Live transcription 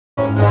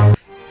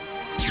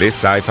This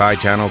Sci-Fi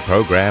Channel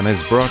program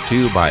is brought to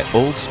you by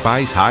Old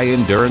Spice High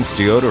Endurance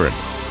Deodorant.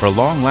 For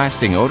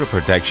long-lasting odor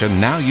protection,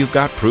 now you've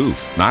got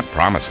proof, not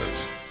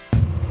promises.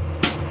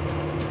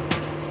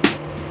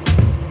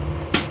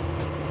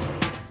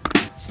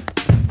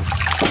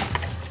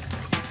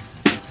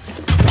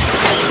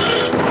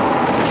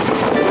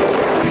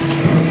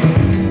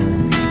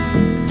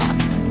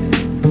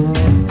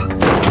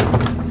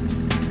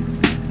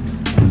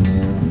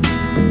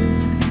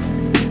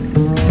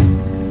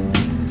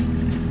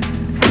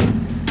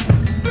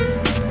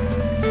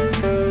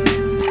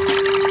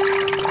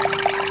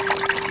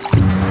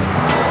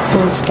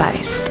 Old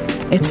Spice.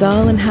 It's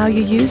all in how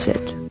you use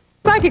it.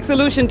 Psychic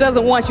Solution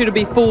doesn't want you to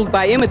be fooled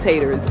by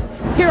imitators.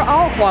 Here,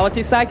 all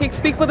quality psychics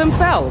speak for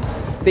themselves.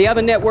 The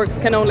other networks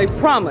can only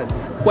promise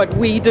what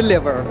we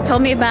deliver.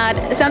 Told me about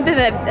something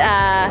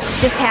that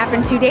just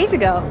happened 2 days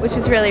ago, which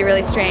was really,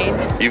 really strange.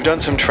 You've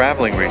done some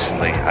traveling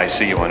recently. I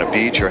see you on a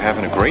beach. You're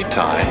having a great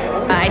time.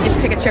 I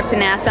just took a trip to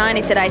Nassau, and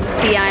he said, I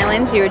see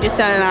islands. You were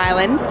just on an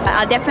island.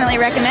 I'll definitely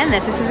recommend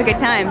this. This was a good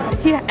time.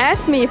 He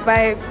asked me if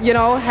I,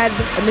 had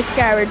a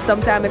miscarriage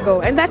some time ago,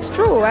 and that's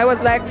true. I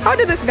was like, how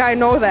did this guy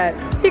know that?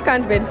 He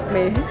convinced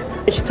me.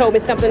 She told me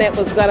something that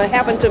was going to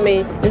happen to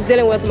me is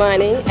dealing with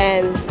money,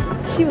 and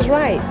she was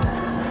right.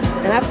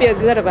 And I feel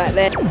good about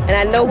that. And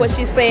I know what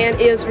she's saying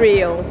is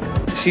real.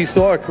 She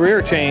saw a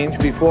career change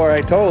before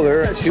I told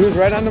her. She was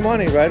right on the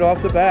money, right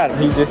off the bat.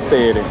 He just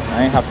said it.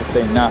 I ain't have to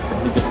say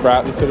nothing. He just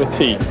grabbed it to the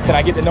T. Can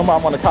I get the number I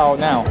want to call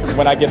now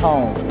when I get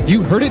home?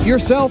 You heard it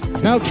yourself?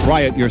 Now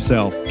try it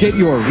yourself. Get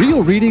your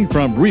real reading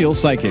from real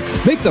psychics.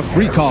 Make the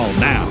free call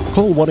now.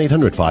 Call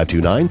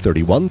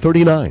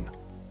 1-800-529-3139.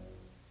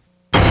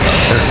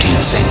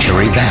 13th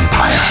century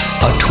vampire,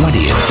 a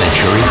 20th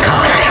century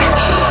cop.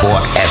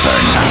 Forever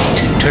Night.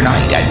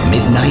 Tonight at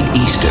midnight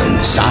Eastern,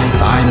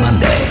 Sci-Fi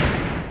Monday.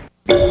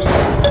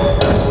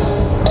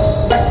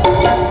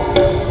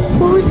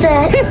 What was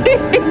that?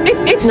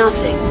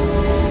 Nothing.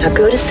 Now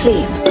go to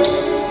sleep.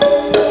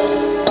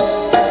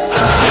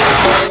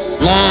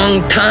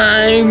 Long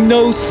time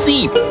no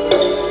see.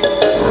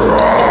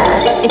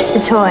 It's the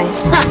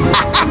toys.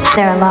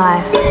 They're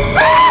alive.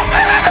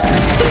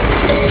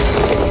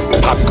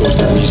 Pop goes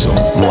the weasel.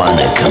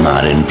 Wanna come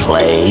out and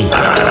play?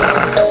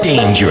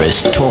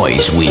 Dangerous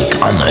Toys Week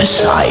on the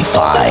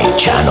Sci-Fi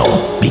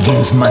Channel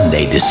begins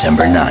Monday,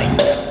 December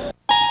 9th.